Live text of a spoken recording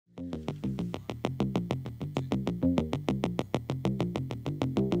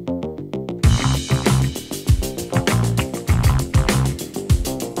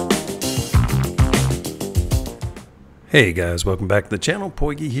Hey guys, welcome back to the channel.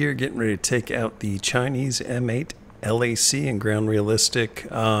 Poigi here, getting ready to take out the Chinese M8 LAC in ground realistic.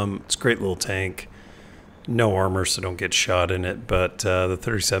 It's a great little tank. No armor, so don't get shot in it, but the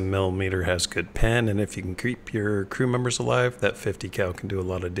 37mm has good pen, and if you can keep your crew members alive, that 50 cal can do a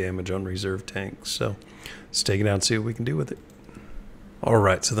lot of damage on reserve tanks. So let's take it out and see what we can do with it.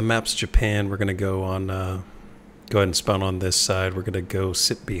 Alright, so the map's Japan. We're going to go on, go ahead and spawn on this side. We're going to go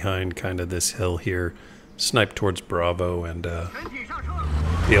sit behind kind of this hill here. Snipe towards Bravo and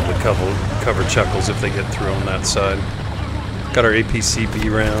be able to cover Chuckles if they get through on that side. Got our APCB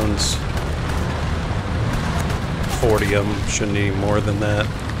rounds, 40 of them, shouldn't need more than that.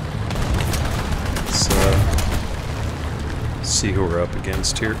 Let's see who we're up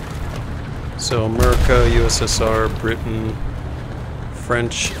against here. So MURICUH, USSR, Britain,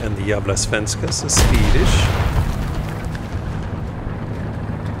 French, and the Jävla Svenskas, the Swedish.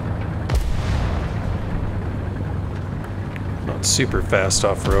 Super fast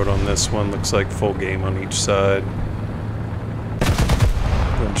off-road on this one. Looks like full game on each side. Go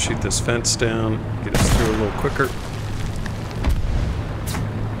ahead and shoot this fence down. Get us through a little quicker.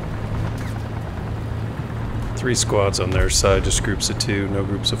 3 squads on their side, just groups of 2, no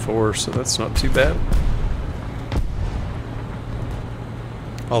groups of 4, so that's not too bad.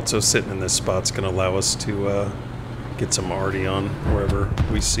 Also sitting in this spot's going to allow us to get some arty on wherever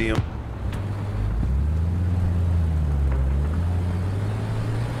we see them.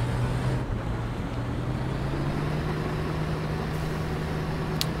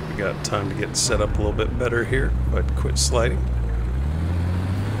 Got time to get set up a little bit better here, but quit sliding.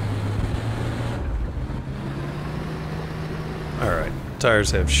 Alright,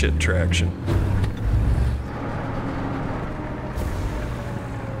 tires have shit traction.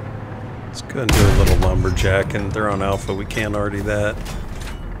 Let's go ahead and do a little lumberjack, and they're on alpha, we can't already that.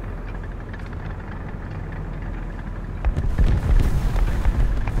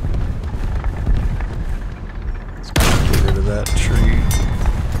 Let's get rid of that tree.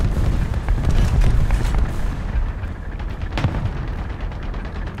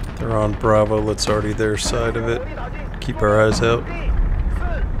 They're on Bravo, let's already their side of it. Keep our eyes out.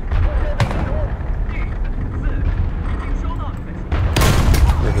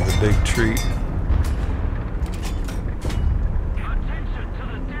 Rid of the big tree.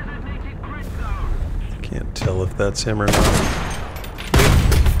 Can't tell if that's him or not.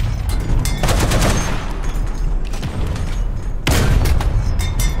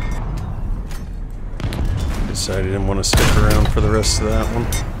 Decided I didn't want to stick around for the rest of that one.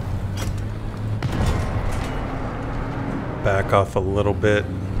 Back off a little bit.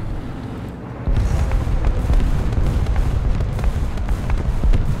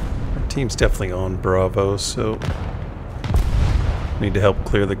 Our team's definitely on Bravo, so need to help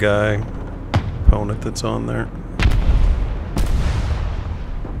clear the guy, opponent that's on there.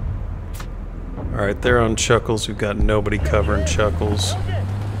 Alright, they're on Chuckles. We've got nobody covering Chuckles.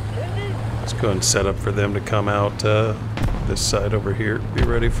 Let's go and set up for them to come out this side over here. Be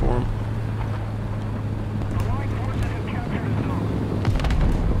ready for them.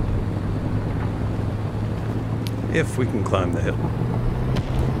 If we can climb the hill.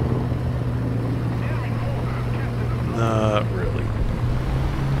 Not really.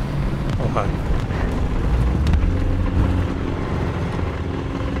 Oh, hi.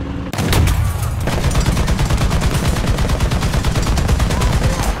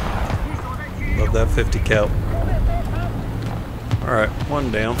 Love that 50 cal. Alright,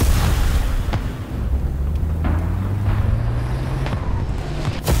 one down.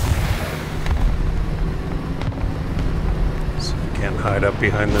 Can't hide up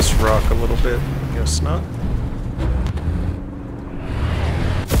behind this rock a little bit. Guess not.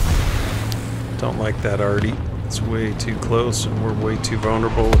 Don't like that arty. It's way too close and we're way too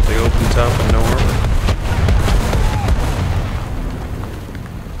vulnerable with the open top and no armor.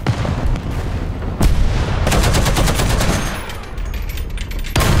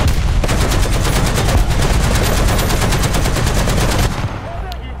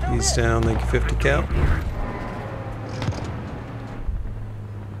 He's down, thank you, 50 cal.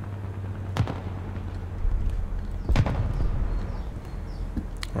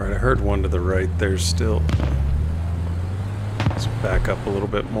 Alright, I heard one to the right there still. Let's back up a little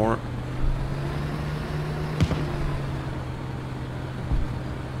bit more.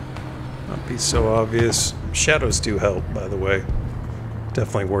 Not be so obvious. Shadows do help, by the way.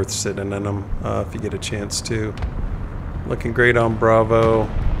 Definitely worth sitting in them if you get a chance to. Looking great on Bravo.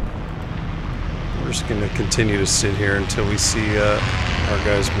 We're just going to continue to sit here until we see our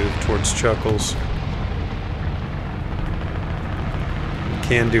guys move towards Chuckles.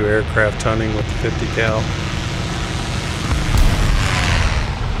 Can do aircraft hunting with the 50 cal.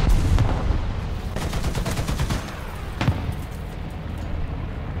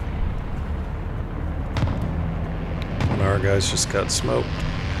 guys just got smoked.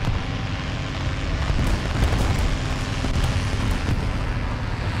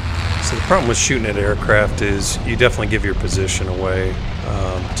 So the problem with shooting at aircraft is you definitely give your position away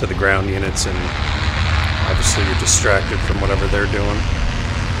to the ground units, and obviously you're distracted from whatever they're doing.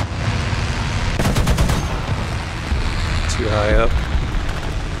 Too high up.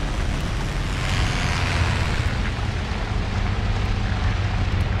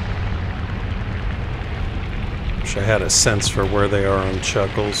 Wish I had a sense for where they are on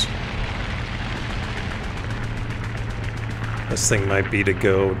Chuckles. This thing might be to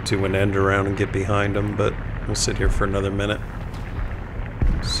go do an end around and get behind them, but we'll sit here for another minute.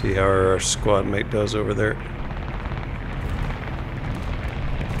 See how our squad mate does over there.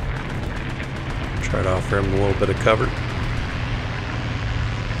 Try to offer him a little bit of cover.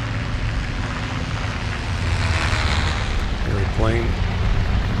 Another plane.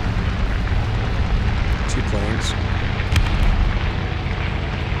 2 planes.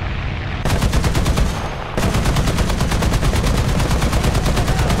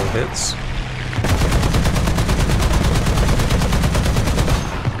 Couple hits.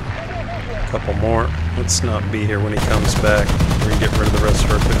 Couple more. Let's not be here when he comes back. We're gonna get rid of the rest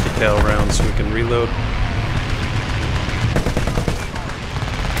of our 50 cal rounds so we can reload.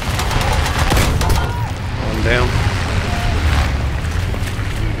 One down.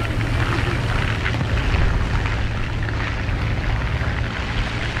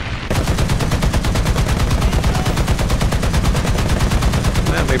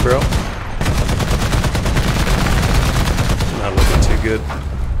 Come at me, bro. Not looking too good.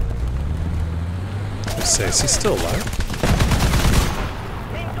 Say, is he still alive?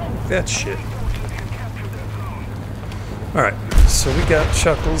 That shit. Alright, so we got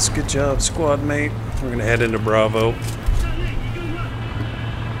Chuckles. Good job, squad mate. We're gonna head into Bravo.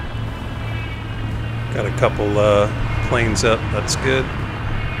 Got a couple planes up, that's good.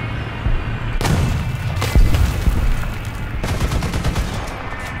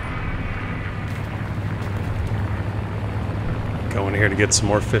 Going here to get some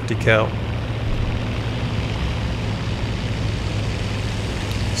more 50 cal.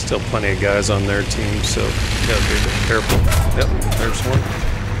 Still plenty of guys on their team, so you gotta be a bit careful. Yep, there's one.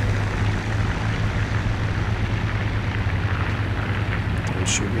 Don't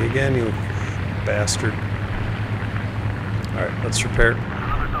shoot me again, you bastard. Alright, let's repair.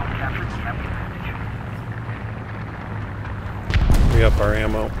 Re-up our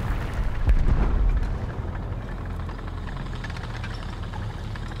ammo.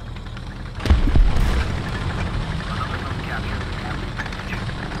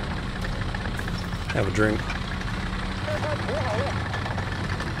 Have a drink.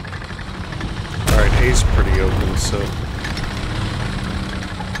 Alright, A's pretty open, so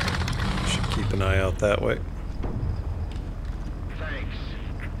should keep an eye out that way. Thanks.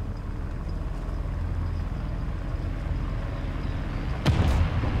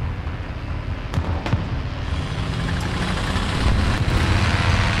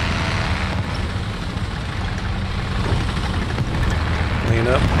 Clean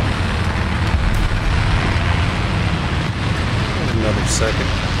up. Another second.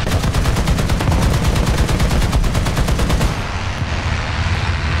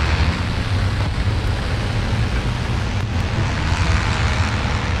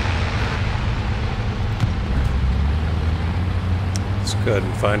 Let's go ahead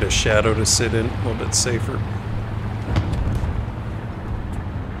and find a shadow to sit in, a little bit safer.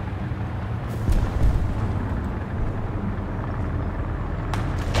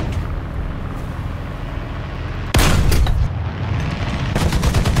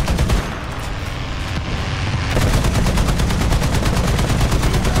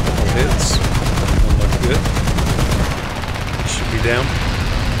 Hits. Don't look good. Should be down.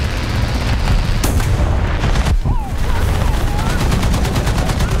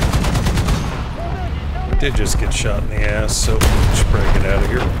 I did just get shot in the ass, so we should probably get out of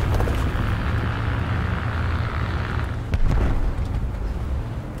here.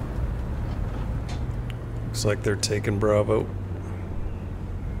 Looks like they're taking Bravo.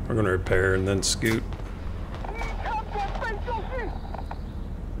 We're gonna repair and then scoot.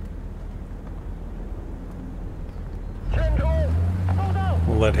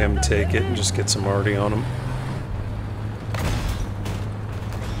 We'll let him take it and just get some arty on him.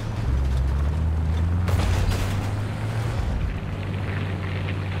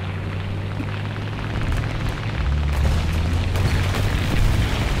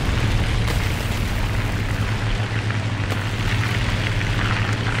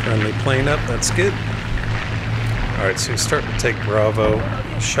 Friendly plane up, that's good. Alright, so he's starting to take Bravo.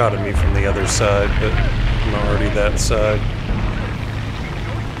 Shot at me from the other side, but person already that side.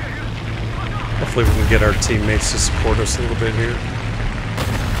 Hopefully we can get our teammates to support us a little bit here.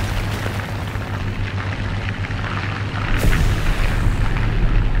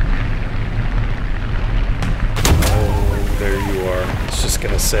 Oh, there you are. I was just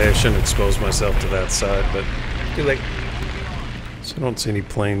gonna say I shouldn't expose myself to that side, but too late. So I don't see any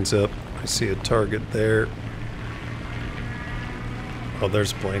planes up. I see a target there. Oh,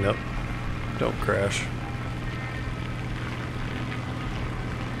 there's a plane up. Don't crash.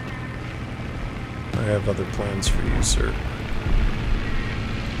 I have other plans for you, sir.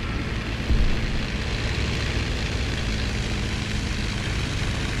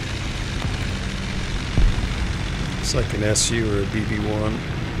 It's like an SU or a BB-1.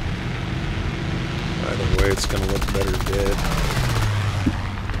 Either way, it's going to look better dead.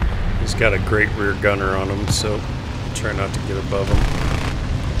 He's got a great rear gunner on him, so I'll try not to get above him.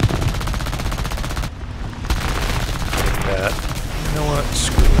 Like that. You know what?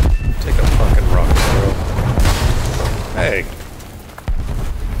 Screw it. Take a fucking rocket, bro. Hey.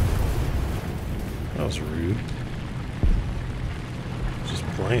 That was rude. Just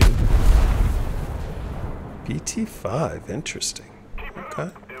playing. BT5, interesting.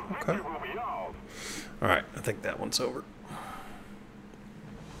 Okay, okay. Alright, I think that one's over.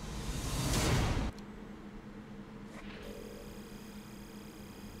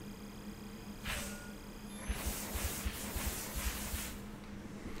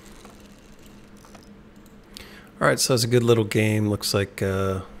 Alright, so it's a good little game. Looks like,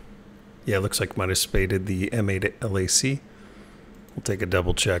 yeah, looks like might have spaded the M8 LAC. We'll take a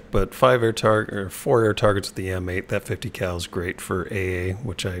double check, but 4 air targets with the M8. That 50 cal is great for AA,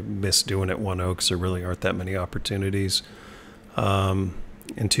 which I miss doing at 1-0 because there really aren't that many opportunities. And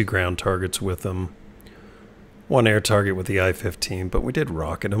 2 ground targets with them. 1 air target with the I-15, but we did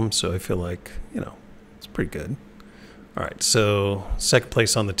rocket them, so I feel like, you know, it's pretty good. Alright, so second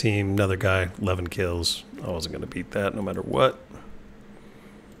place on the team, another guy, 11 kills. I wasn't going to beat that no matter what.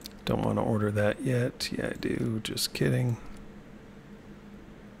 Don't want to order that yet. Yeah, I do. Just kidding.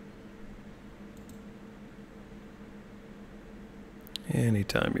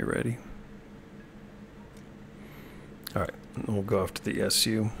 Anytime you're ready. Alright, we'll go off to the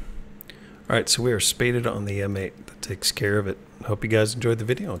SU. Alright, so we are spaded on the M8. That takes care of it. Hope you guys enjoyed the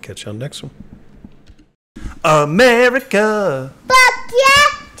video. I'll catch you on the next one. America! Fuck yeah!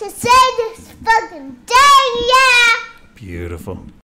 To say this fucking day, yeah! Beautiful.